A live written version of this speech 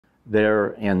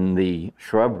there in the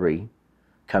shrubbery,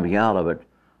 coming out of it,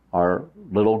 are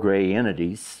little gray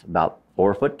entities, about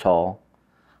 4 foot tall.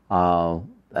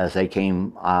 As they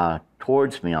came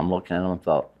towards me, I'm looking at them and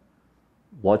thought,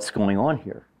 what's going on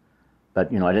here? But,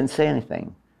 I didn't say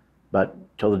anything. But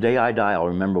till the day I die, I'll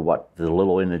remember what the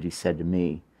little entity said to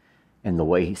me. And the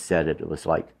way he said it, it was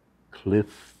like,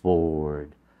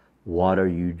 Clifford, what are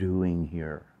you doing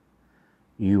here?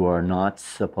 You are not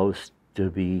supposed to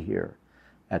be here.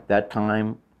 At that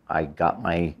time, I got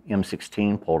my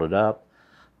M16, pulled it up.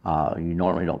 You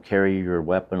normally don't carry your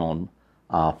weapon on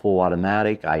full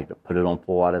automatic. I put it on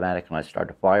full automatic and I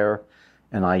started to fire.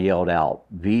 And I yelled out,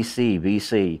 VC,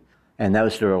 VC. And that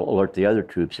was to alert the other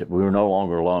troops that we were no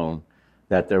longer alone,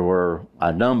 that there were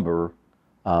a number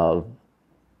of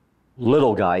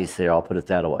little guys there, I'll put it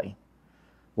that way.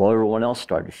 Well, everyone else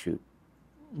started to shoot,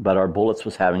 but our bullets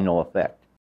was having no effect.